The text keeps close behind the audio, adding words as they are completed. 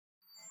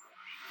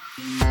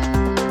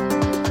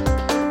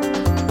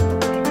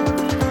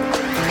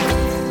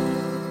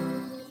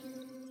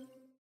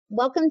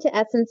Welcome to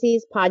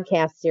SNC's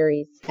podcast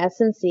series,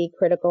 SNC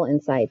Critical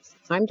Insights.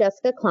 I'm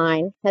Jessica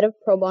Klein, Head of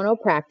Pro Bono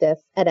Practice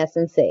at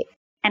SNC.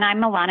 And I'm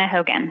Milana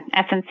Hogan,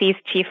 SNC's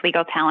Chief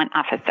Legal Talent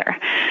Officer.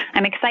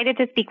 I'm excited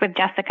to speak with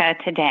Jessica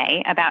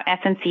today about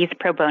SNC's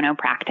pro bono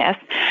practice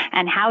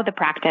and how the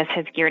practice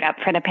has geared up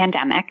for the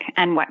pandemic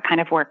and what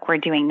kind of work we're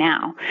doing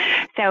now.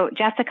 So,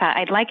 Jessica,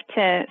 I'd like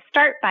to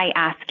start by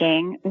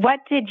asking, what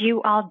did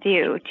you all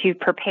do to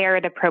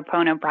prepare the pro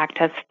bono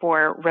practice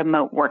for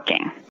remote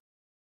working?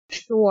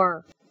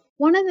 Sure.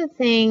 One of the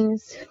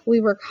things we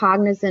were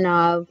cognizant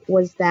of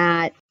was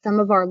that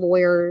some of our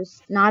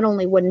lawyers not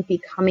only wouldn't be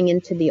coming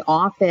into the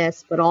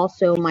office, but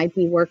also might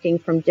be working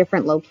from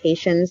different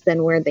locations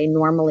than where they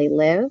normally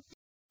live.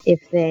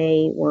 If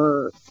they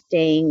were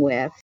staying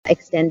with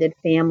extended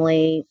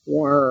family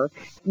or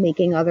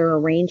making other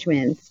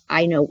arrangements.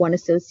 I know one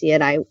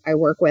associate I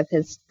work with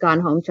has gone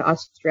home to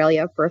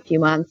Australia for a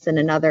few months, and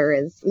another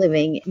is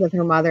living with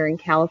her mother in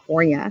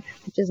California,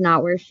 which is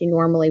not where she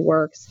normally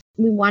works.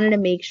 We wanted to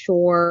make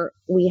sure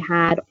we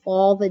had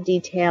all the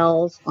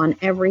details on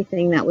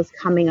everything that was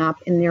coming up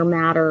in their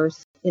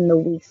matters in the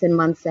weeks and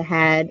months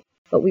ahead.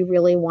 But we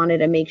really wanted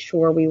to make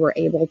sure we were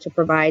able to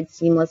provide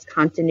seamless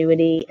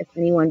continuity if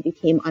anyone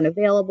became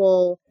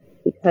unavailable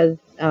because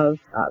of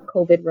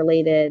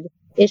COVID-related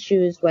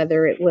issues,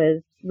 whether it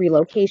was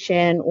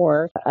relocation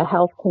or a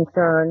health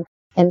concern.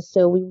 And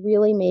so we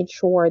really made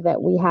sure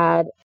that we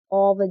had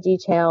all the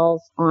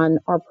details on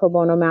our pro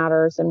bono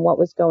matters and what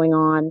was going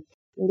on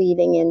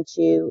leading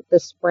into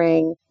the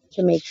spring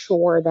to make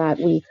sure that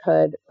we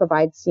could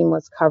provide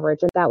seamless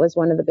coverage. And that was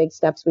one of the big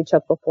steps we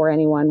took before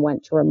anyone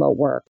went to remote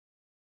work.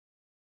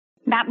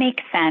 That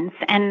makes sense.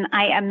 And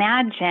I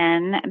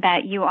imagine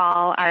that you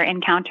all are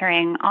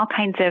encountering all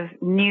kinds of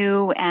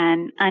new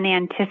and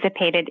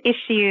unanticipated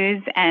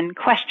issues and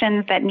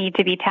questions that need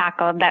to be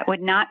tackled that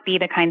would not be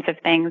the kinds of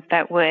things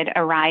that would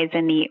arise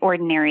in the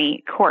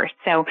ordinary course.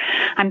 So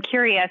I'm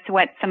curious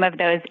what some of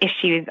those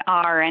issues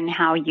are and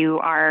how you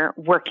are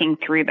working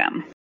through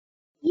them.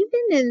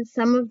 Even in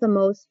some of the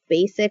most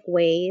basic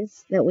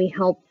ways that we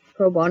help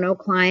pro bono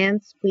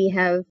clients, we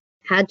have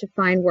had to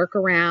find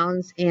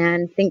workarounds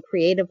and think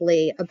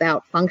creatively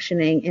about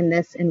functioning in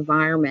this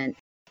environment.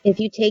 If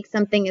you take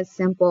something as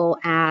simple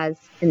as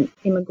an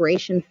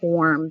immigration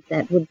form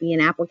that would be an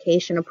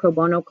application a pro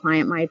bono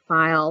client might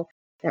file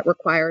that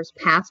requires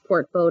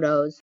passport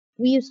photos,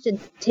 we used to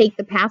take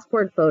the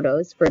passport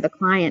photos for the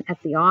client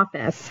at the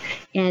office,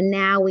 and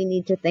now we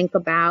need to think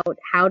about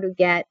how to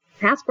get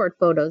passport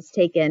photos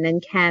taken,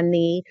 and can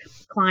the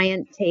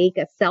client take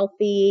a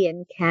selfie,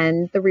 and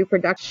can the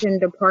reproduction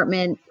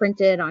department print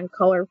it on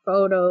color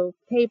photo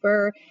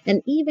paper,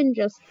 and even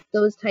just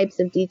those types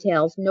of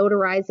details.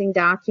 Notarizing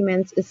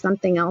documents is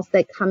something else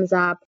that comes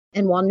up,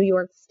 and while New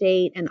York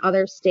State and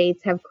other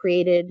states have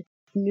created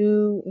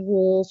new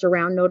rules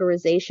around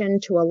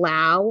notarization to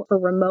allow for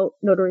remote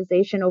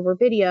notarization over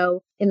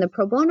video, in the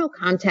pro bono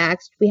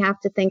context, we have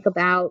to think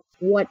about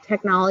what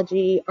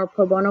technology our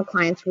pro bono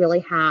clients really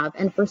have.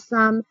 And for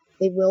some,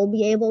 they will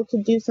be able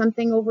to do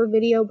something over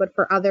video, but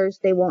for others,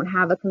 they won't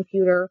have a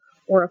computer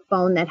or a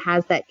phone that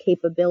has that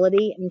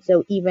capability. And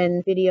so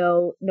even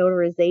video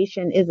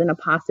notarization isn't a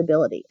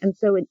possibility. And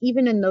so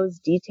even in those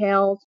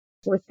details,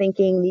 we're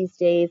thinking these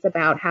days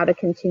about how to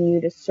continue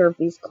to serve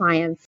these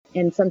clients,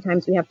 and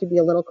sometimes we have to be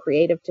a little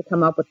creative to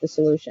come up with the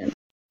solution.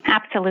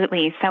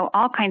 Absolutely. So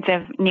all kinds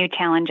of new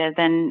challenges,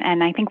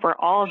 and I think we're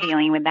all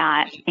dealing with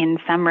that in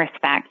some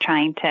respect,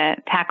 trying to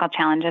tackle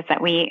challenges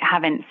that we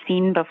haven't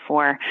seen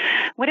before.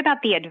 What about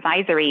the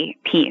advisory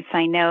piece?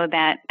 I know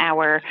that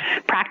our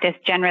practice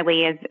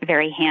generally is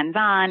very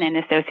hands-on, and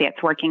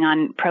associates working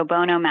on pro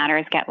bono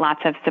matters get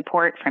lots of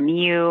support from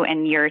you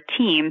and your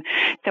team.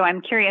 So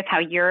I'm curious how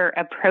you're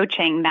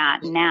approaching that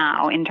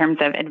now in terms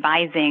of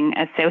advising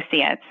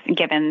associates,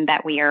 given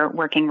that we are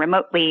working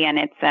remotely and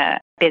it's a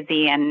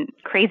busy and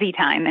crazy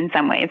time in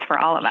some ways for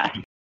all of us.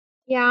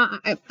 Yeah,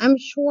 I'm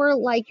sure,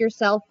 like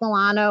yourself,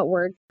 Milana,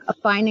 we're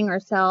finding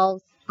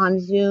ourselves on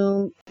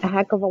Zoom a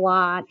heck of a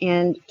lot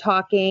and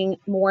talking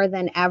more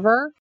than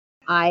ever.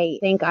 I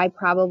think I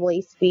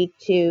probably speak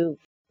to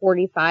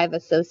 45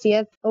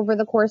 associates over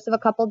the course of a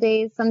couple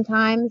days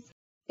sometimes.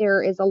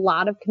 There is a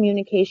lot of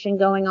communication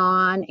going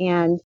on,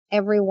 and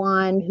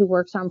everyone who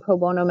works on pro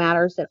bono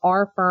matters at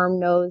our firm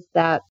knows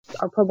that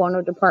our pro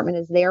bono department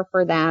is there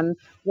for them,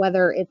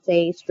 whether it's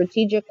a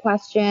strategic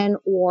question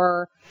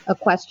or a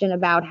question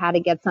about how to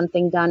get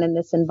something done in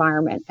this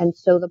environment. And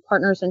so the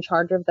partners in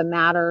charge of the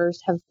matters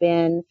have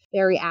been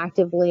very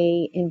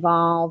actively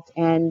involved,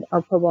 and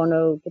our pro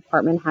bono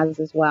department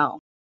has as well.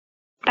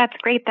 That's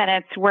great that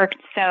it's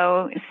worked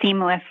so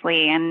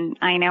seamlessly, and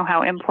I know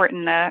how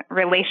important the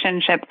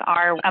relationships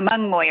are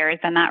among lawyers,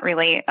 and that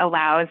really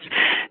allows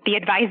the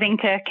advising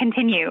to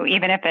continue,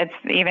 even if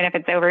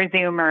it's over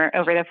Zoom or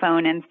over the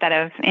phone instead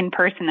of in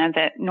person as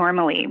it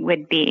normally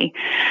would be.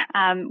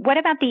 What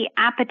about the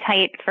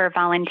appetite for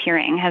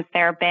volunteering? Has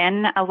there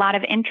been a lot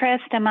of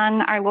interest among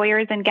our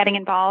lawyers in getting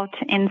involved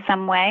in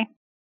some way?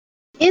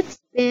 It's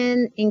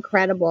been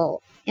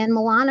incredible. And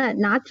Milana,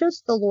 not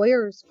just the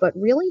lawyers, but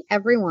really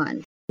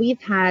everyone.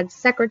 We've had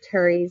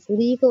secretaries,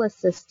 legal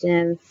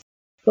assistants,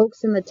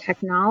 folks in the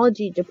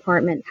technology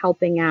department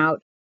helping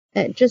out,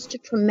 just a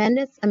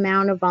tremendous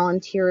amount of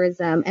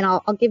volunteerism. And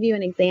I'll give you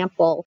an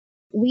example.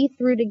 We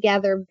threw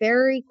together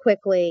very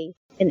quickly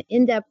an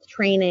in-depth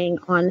training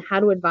on how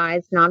to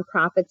advise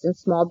nonprofits and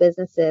small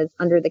businesses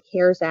under the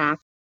CARES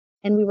Act.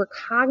 And we were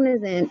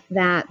cognizant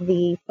that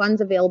the funds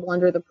available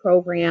under the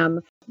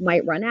program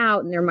might run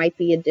out and there might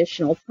be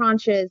additional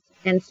tranches.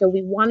 And so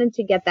we wanted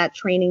to get that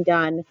training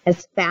done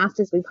as fast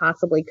as we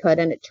possibly could.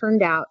 And it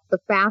turned out the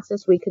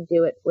fastest we could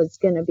do it was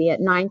going to be at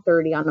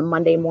 9:30 on a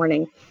Monday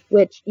morning,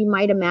 which you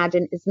might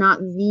imagine is not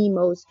the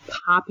most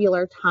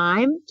popular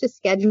time to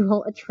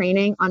schedule a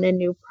training on a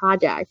new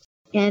project.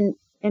 And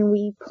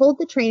we pulled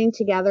the training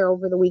together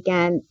over the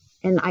weekend,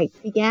 and I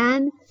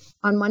began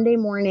on Monday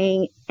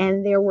morning,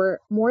 and there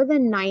were more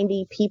than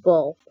 90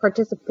 people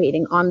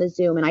participating on the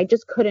Zoom, and I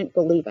just couldn't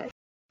believe it.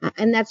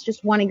 And that's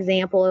just one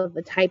example of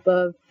the type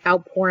of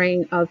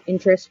outpouring of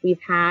interest we've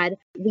had.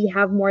 We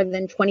have more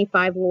than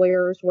 25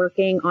 lawyers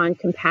working on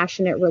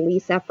compassionate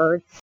release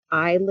efforts.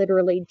 I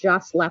literally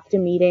just left a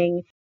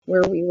meeting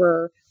where we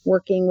were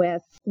working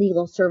with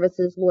legal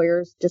services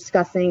lawyers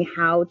discussing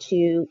how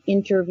to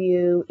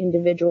interview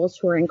individuals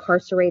who are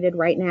incarcerated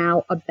right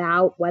now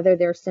about whether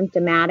they're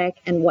symptomatic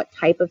and what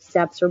type of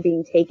steps are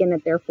being taken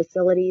at their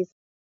facilities.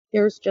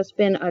 There's just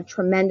been a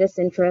tremendous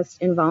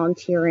interest in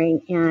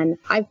volunteering, and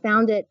I've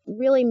found it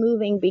really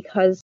moving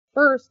because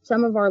first,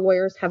 some of our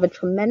lawyers have a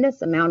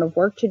tremendous amount of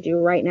work to do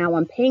right now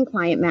on paying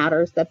client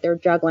matters that they're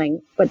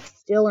juggling, but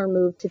still are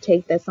moved to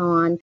take this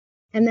on.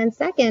 And then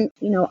second,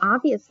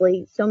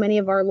 obviously, so many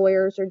of our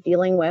lawyers are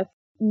dealing with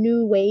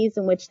new ways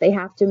in which they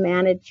have to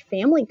manage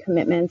family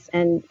commitments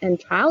and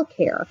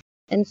childcare.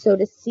 And so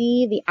to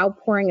see the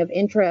outpouring of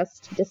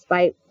interest,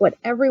 despite what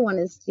everyone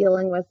is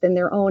dealing with in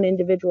their own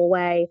individual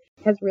way,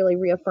 has really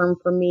reaffirmed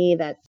for me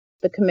that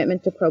the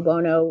commitment to pro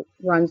bono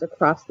runs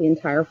across the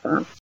entire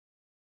firm.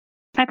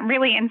 That's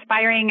really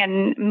inspiring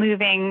and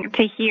moving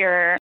to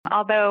hear,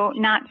 although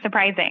not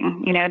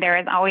surprising. There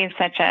is always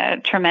such a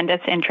tremendous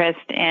interest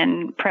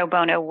in pro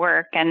bono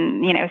work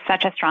and,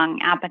 such a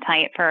strong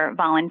appetite for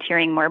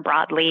volunteering more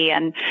broadly,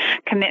 and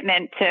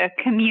commitment to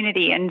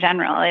community in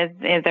general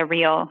is a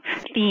real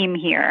theme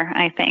here,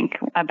 I think,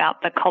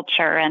 about the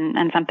culture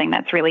and something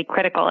that's really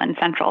critical and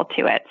central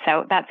to it.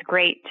 So that's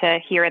great to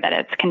hear that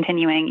it's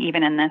continuing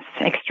even in this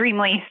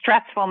extremely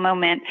stressful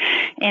moment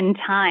in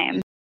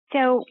time.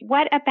 So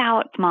what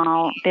about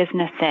small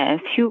businesses?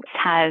 Who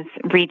has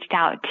reached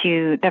out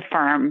to the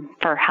firm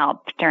for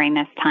help during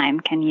this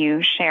time? Can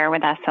you share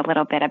with us a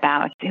little bit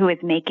about who is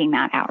making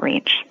that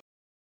outreach?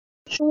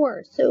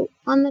 Sure. So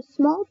on the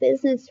small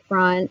business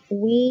front,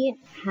 we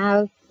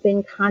have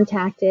been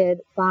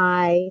contacted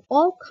by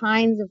all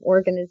kinds of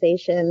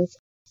organizations.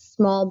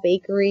 Small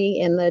bakery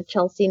in the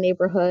Chelsea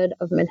neighborhood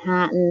of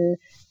Manhattan,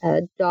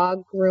 a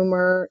dog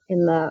groomer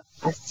in the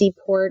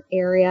Seaport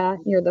area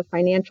near the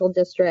financial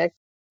district,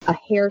 a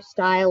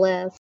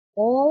hairstylist,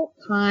 all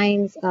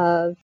kinds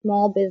of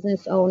small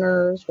business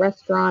owners,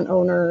 restaurant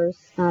owners,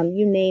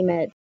 you name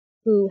it,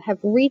 who have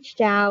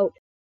reached out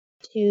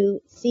to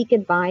seek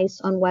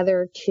advice on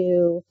whether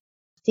to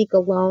seek a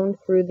loan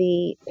through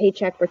the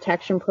Paycheck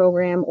Protection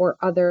Program or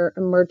other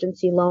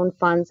emergency loan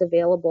funds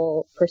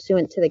available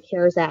pursuant to the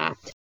CARES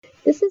Act.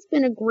 This has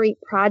been a great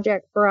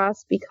project for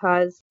us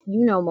because,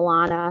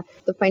 Milana,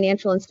 the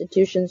financial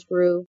institutions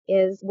group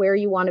is where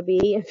you want to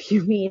be if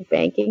you need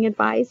banking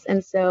advice.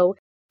 And so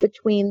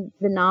between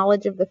the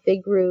knowledge of the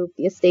FIG group,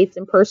 the Estates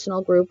and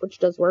Personal group, which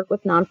does work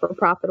with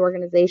non-for-profit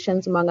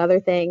organizations, among other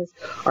things,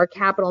 our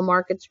capital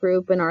markets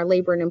group, and our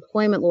labor and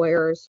employment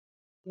lawyers,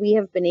 we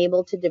have been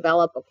able to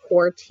develop a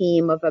core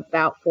team of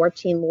about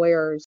 14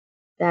 lawyers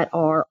that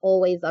are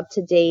always up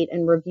to date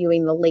and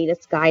reviewing the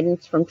latest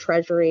guidance from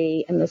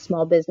Treasury and the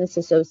Small Business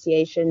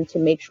Association to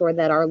make sure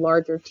that our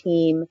larger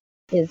team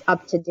is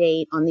up to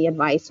date on the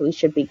advice we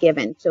should be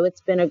given. So it's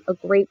been a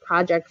great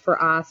project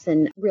for us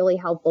and really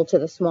helpful to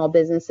the small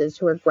businesses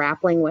who are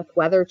grappling with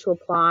whether to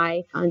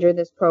apply under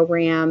this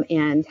program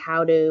and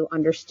how to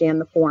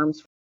understand the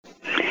forms.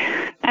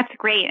 That's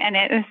great.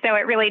 And so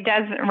it really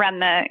does run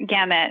the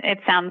gamut, it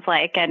sounds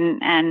like,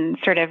 and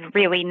sort of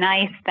really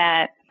nice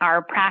that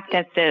our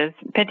practice is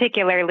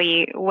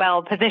particularly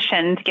well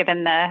positioned,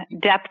 given the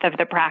depth of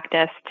the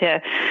practice,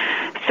 to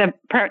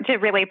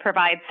really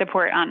provide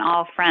support on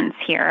all fronts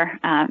here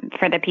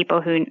for the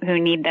people who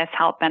need this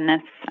help and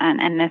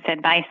this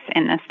advice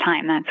in this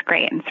time. That's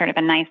great, and sort of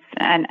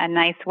a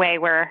nice way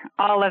where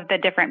all of the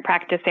different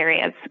practice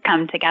areas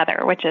come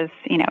together, which is,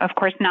 of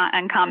course, not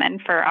uncommon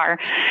for our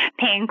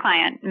paying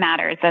client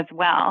matters as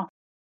well.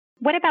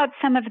 What about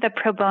some of the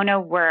pro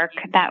bono work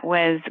that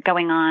was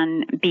going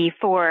on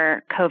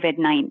before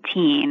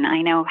COVID-19?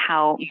 I know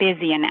how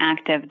busy and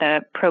active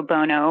the pro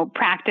bono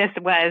practice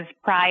was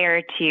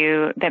prior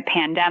to the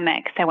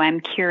pandemic, so I'm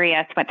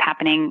curious what's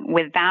happening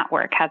with that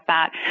work. Has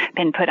that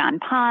been put on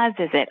pause?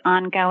 Is it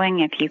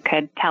ongoing? If you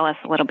could tell us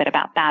a little bit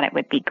about that, it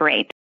would be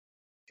great.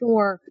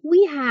 Sure.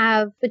 We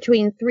have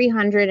between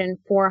 300 and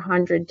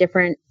 400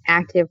 different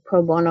active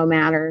pro bono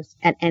matters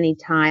at any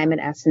time at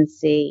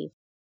S&C.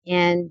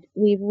 And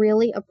we've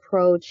really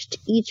approached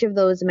each of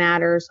those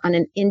matters on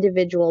an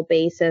individual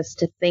basis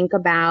to think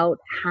about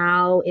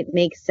how it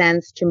makes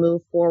sense to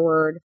move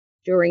forward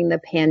during the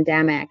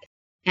pandemic.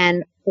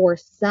 And for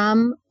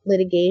some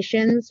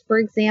litigations, for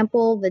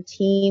example, the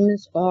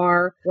teams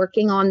are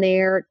working on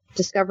their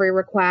discovery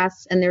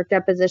requests and their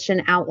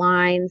deposition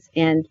outlines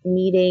and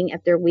meeting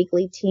at their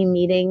weekly team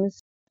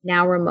meetings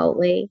now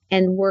remotely.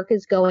 And work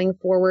is going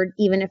forward.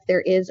 Even if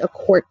there is a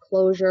court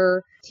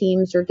closure,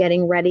 teams are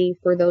getting ready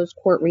for those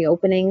court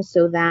reopenings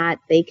so that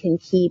they can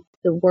keep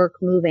the work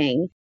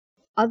moving.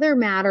 Other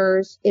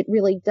matters, it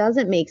really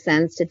doesn't make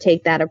sense to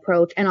take that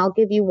approach. And I'll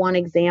give you one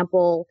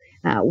example.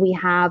 We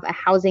have a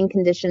housing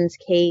conditions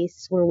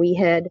case where we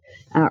had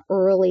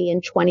early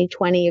in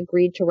 2020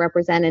 agreed to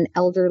represent an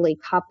elderly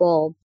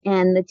couple,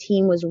 and the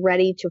team was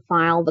ready to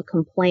file the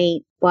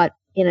complaint. But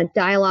in a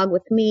dialogue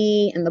with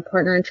me and the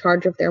partner in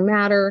charge of their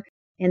matter,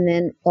 and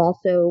then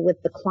also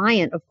with the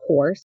client, of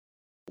course,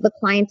 the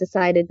client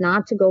decided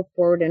not to go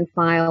forward and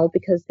file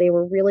because they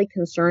were really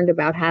concerned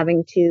about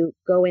having to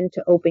go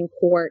into open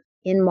court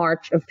in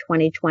March of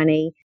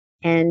 2020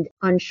 and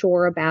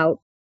unsure about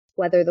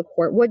whether the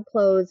court would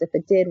close, if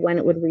it did, when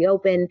it would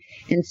reopen.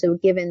 And so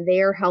given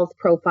their health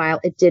profile,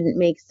 it didn't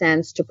make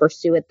sense to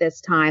pursue it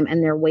this time,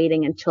 and they're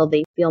waiting until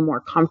they feel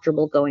more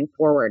comfortable going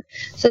forward.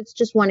 So it's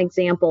just one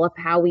example of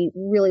how we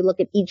really look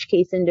at each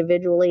case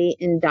individually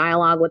in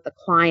dialogue with the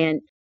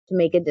client to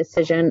make a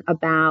decision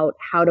about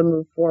how to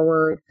move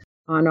forward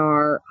on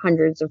our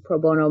hundreds of pro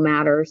bono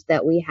matters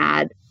that we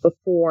had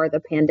before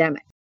the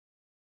pandemic.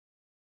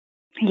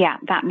 Yeah,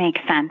 that makes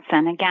sense.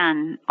 And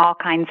again, all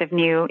kinds of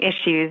new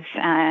issues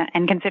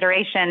and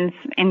considerations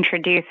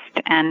introduced.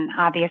 And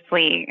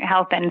obviously,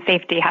 health and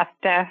safety has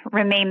to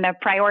remain the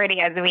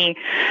priority as we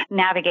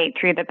navigate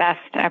through the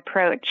best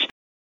approach.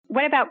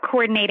 What about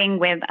coordinating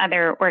with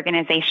other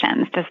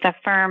organizations? Does the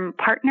firm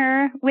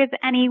partner with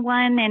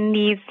anyone in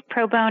these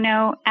pro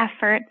bono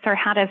efforts, or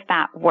how does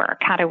that work?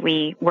 How do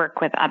we work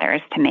with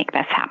others to make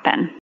this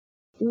happen?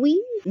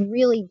 We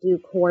really do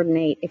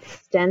coordinate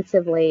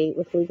extensively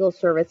with legal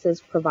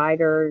services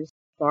providers,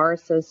 bar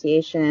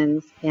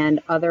associations, and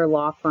other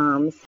law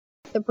firms.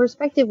 The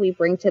perspective we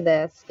bring to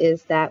this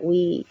is that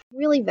we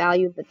really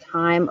value the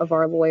time of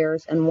our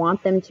lawyers and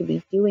want them to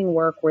be doing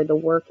work where the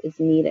work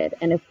is needed.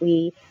 And if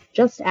we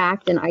just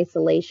act in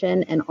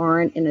isolation and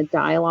aren't in a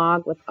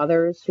dialogue with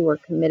others who are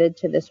committed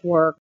to this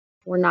work,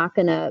 we're not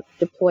going to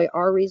deploy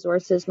our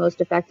resources most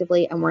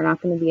effectively, and we're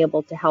not going to be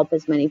able to help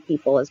as many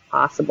people as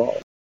possible.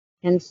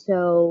 And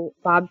so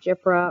Bob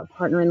Giffra, a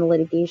partner in the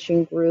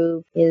litigation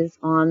group, is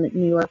on the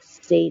New York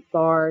State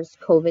Bar's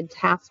COVID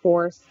task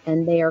force,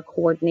 and they are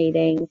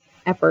coordinating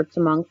efforts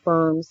among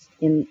firms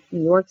in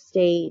New York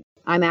State.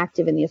 I'm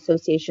active in the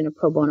Association of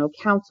Pro Bono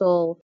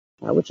Counsel,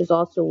 which is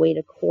also a way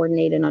to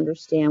coordinate and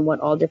understand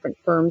what all different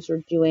firms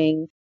are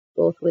doing,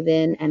 both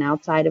within and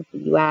outside of the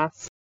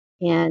U.S.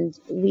 And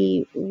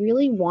we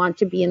really want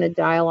to be in a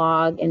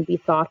dialogue and be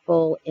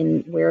thoughtful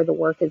in where the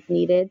work is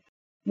needed.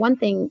 One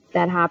thing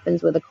that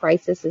happens with a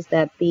crisis is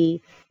that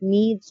the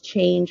needs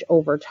change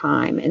over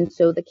time. And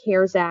so the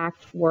CARES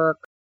Act work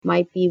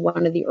might be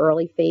one of the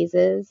early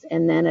phases,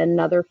 and then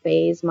another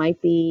phase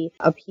might be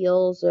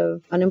appeals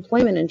of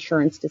unemployment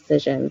insurance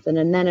decisions.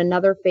 And then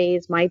another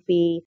phase might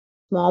be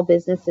small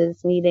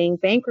businesses needing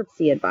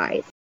bankruptcy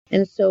advice.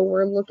 And so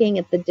we're looking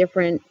at the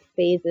different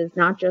phases,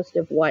 not just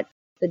of what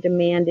the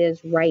demand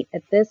is right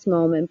at this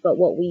moment, but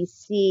what we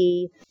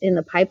see in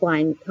the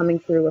pipeline coming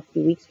through a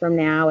few weeks from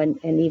now and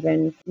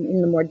even in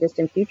the more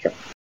distant future.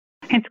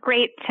 It's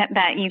great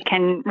that you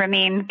can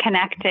remain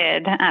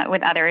connected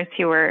with others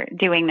who are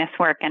doing this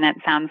work, and it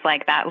sounds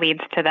like that leads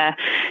to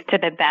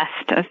the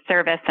best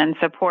service and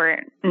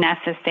support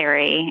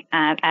necessary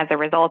as a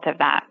result of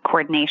that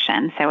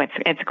coordination. So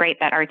it's great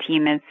that our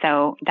team is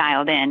so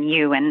dialed in,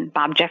 you and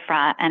Bob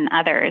Giffra and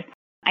others.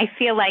 I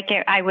feel like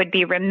I would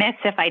be remiss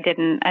if I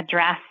didn't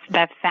address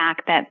the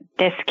fact that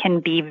this can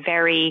be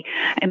very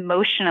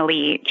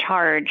emotionally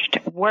charged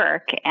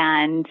work,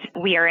 and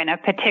we are in a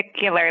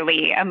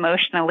particularly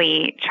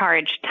emotionally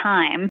charged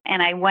time.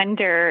 And I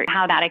wonder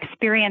how that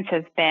experience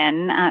has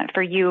been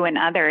for you and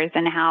others,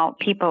 and how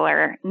people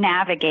are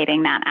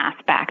navigating that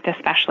aspect,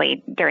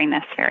 especially during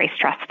this very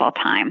stressful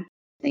time.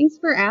 Thanks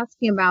for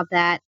asking about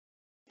that.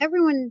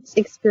 Everyone's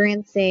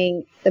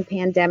experiencing the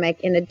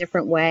pandemic in a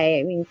different way.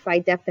 I mean, by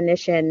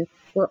definition,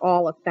 we're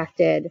all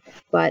affected,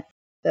 but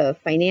the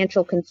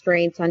financial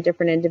constraints on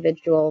different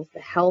individuals, the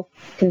health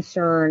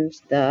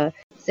concerns, the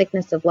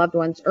sickness of loved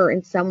ones are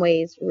in some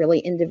ways really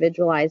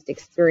individualized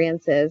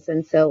experiences.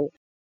 And so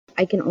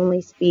I can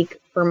only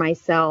speak for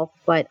myself,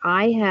 but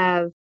I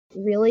have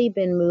really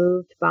been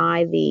moved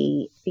by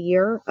the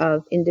fear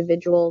of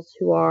individuals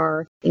who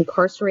are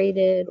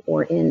incarcerated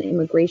or in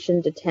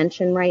immigration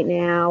detention right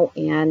now,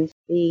 and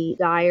the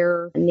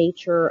dire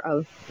nature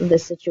of the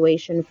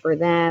situation for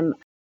them.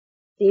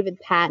 David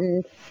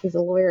Patton. He's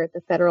a lawyer at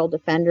the Federal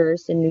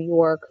Defenders in New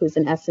York who's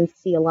an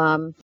SNC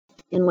alum.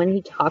 And when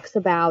he talks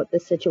about the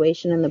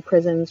situation in the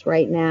prisons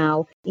right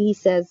now, he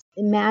says,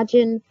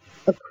 imagine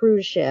a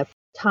cruise ship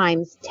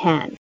times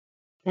 10.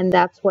 And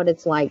that's what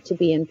it's like to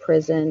be in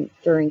prison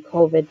during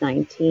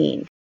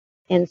COVID-19.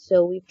 And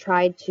so we've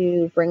tried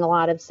to bring a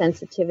lot of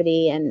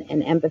sensitivity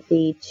and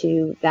empathy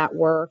to that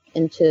work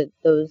and to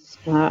those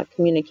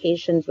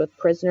communications with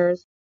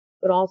prisoners,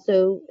 but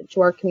also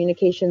to our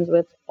communications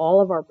with all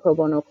of our pro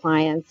bono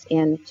clients,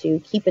 and to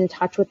keep in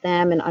touch with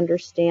them and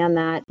understand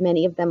that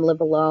many of them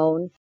live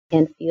alone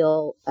and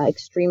feel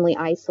extremely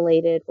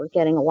isolated. We're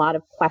getting a lot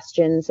of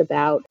questions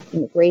about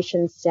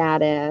immigration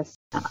status,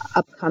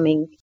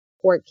 upcoming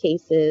court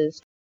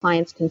cases,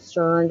 clients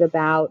concerned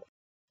about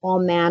all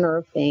manner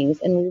of things.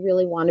 And we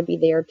really want to be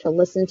there to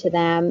listen to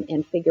them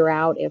and figure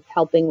out if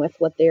helping with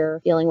what they're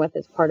dealing with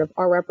is part of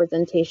our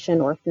representation,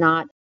 or if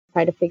not,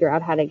 try to figure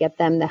out how to get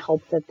them the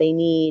help that they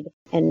need,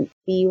 and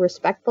be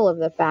respectful of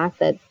the fact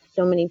that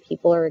so many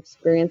people are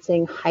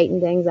experiencing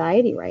heightened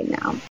anxiety right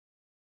now.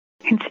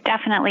 It's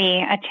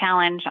definitely a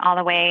challenge all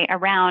the way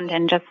around.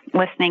 And just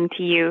listening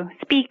to you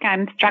speak,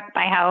 I'm struck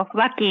by how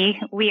lucky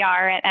we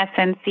are at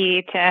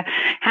SNC to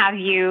have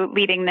you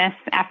leading this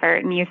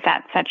effort. And you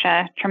set such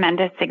a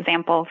tremendous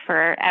example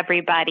for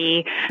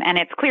everybody. And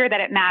it's clear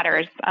that it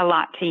matters a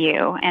lot to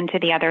you and to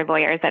the other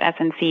lawyers at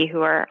SNC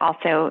who are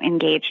also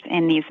engaged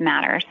in these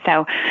matters.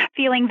 So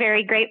feeling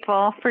very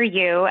grateful for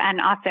you,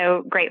 and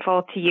also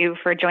grateful to you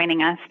for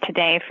joining us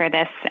today for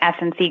this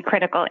SNC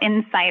Critical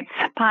Insights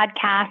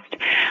podcast.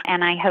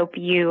 And I hope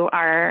you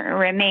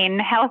remain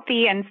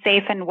healthy and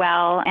safe and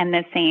well, and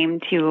the same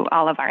to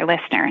all of our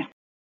listeners.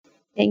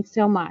 Thanks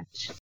so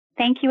much.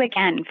 Thank you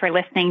again for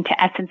listening to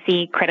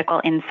SNC Critical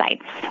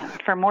Insights.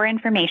 For more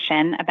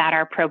information about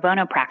our pro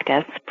bono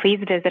practice, please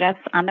visit us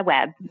on the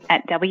web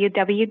at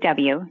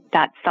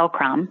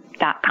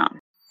www.sulcrom.com.